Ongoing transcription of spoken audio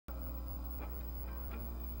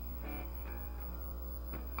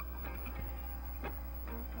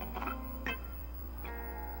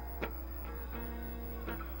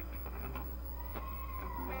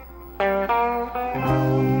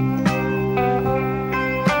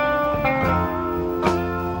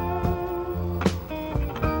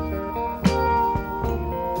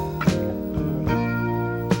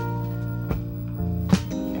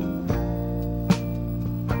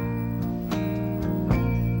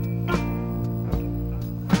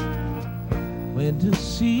Went to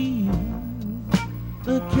see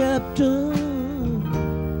the captain,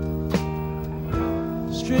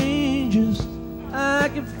 strangest I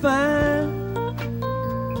could find,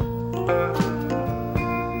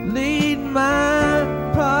 laid my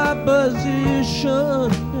proposition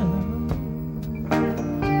down,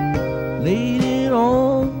 laid it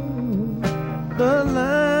on the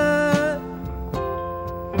line.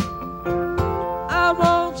 I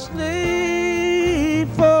won't slave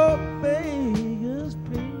for beggars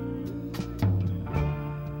pay,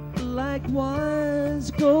 like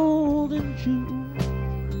wine's gold and jewels.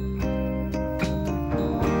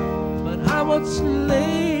 I would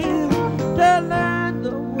slave to learn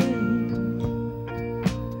the way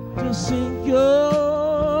to sink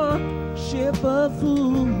your ship of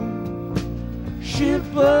food,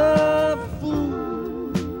 ship of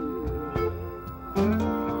food,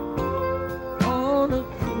 on a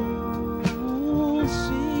cruel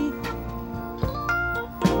sea,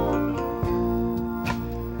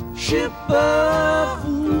 ship of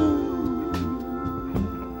food.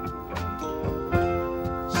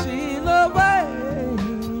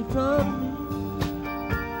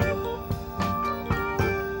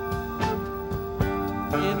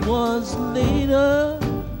 It was later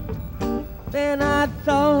than I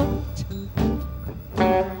thought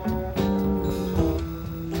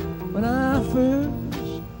when I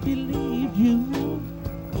first believed you.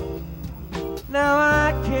 Now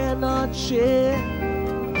I cannot share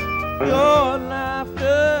your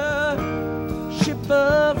laughter, ship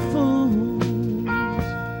of fools.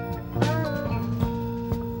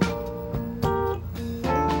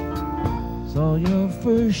 Saw your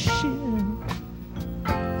first ship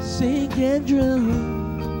sink and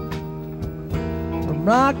drown from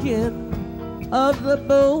rocking of the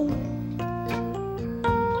boat,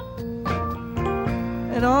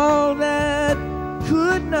 and all that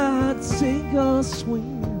could not sink or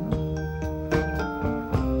swim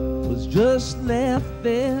was just left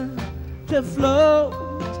there to float.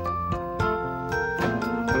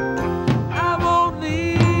 I won't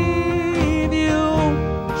leave you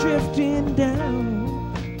drifting down.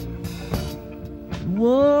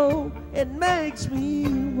 Whoa, it makes me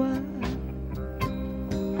wild.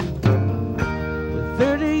 With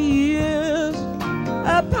 30 years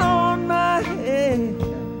upon my head,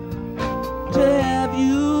 to have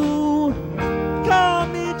you call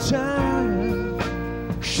me child,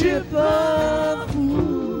 ship of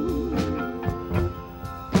food,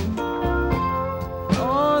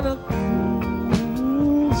 on a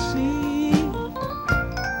cruel sea,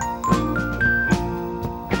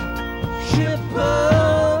 ship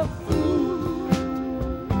of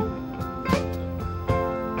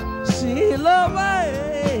sail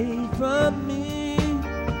away from me.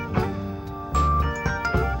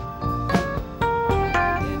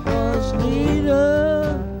 It was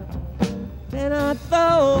later than I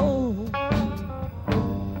thought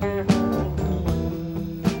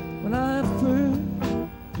when I first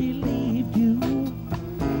believed you.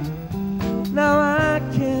 Now I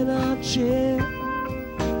cannot share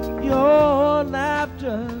your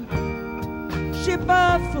laughter, ship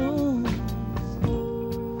of fools.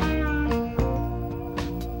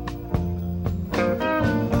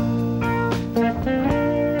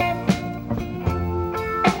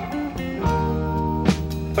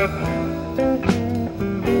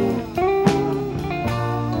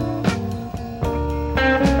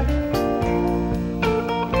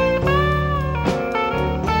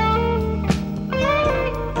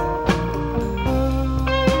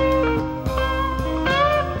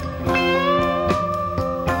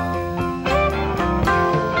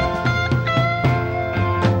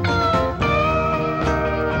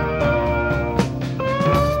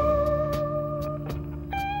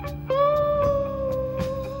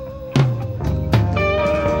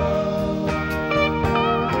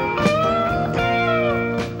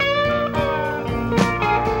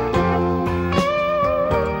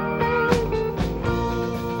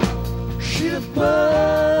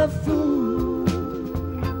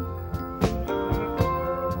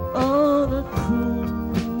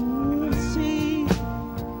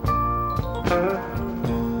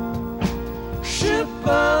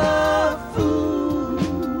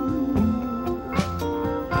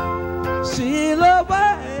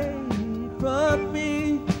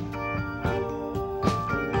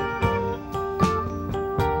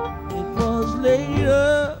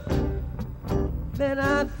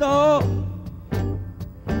 I thought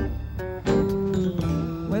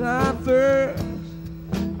when I first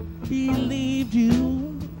believed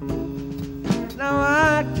you. Now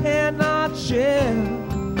I cannot share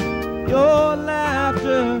your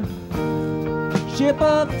laughter, ship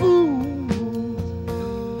of fools.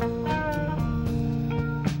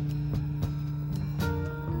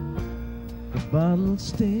 The bottle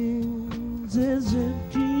stands as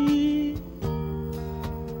empty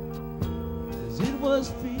as it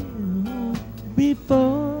was filled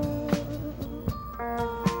before.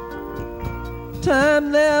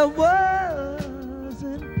 Time there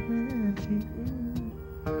wasn't plenty,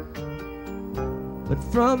 but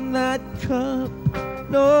from that cup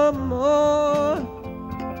no more.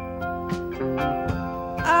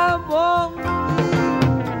 I won't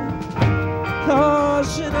leave,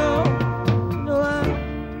 'cause you know I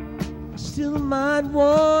still might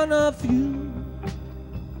want a few.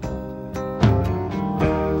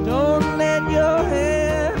 Don't let your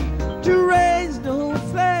hand to raise no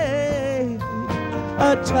flame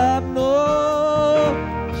atop no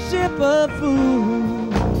ship of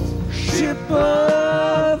fools, ship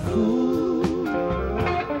of fools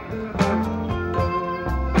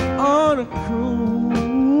on a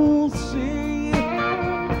cruel sea,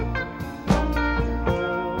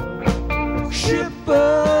 ship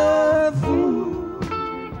of fools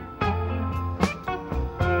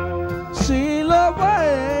sail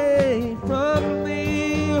away from me.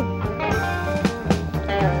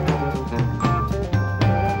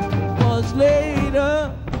 Later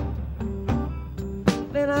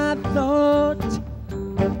than I thought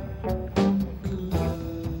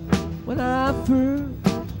when I first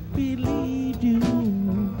believed you.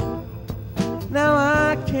 Now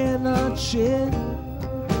I cannot share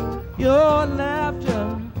your laughter,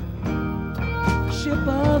 ship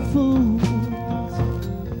of fools.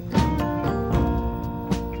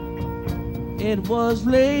 It was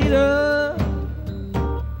later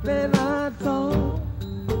than I thought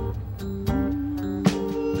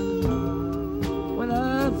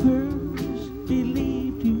first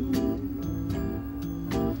believed you.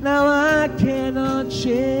 Now I cannot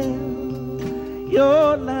share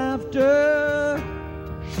your laughter,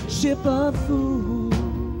 ship of fools.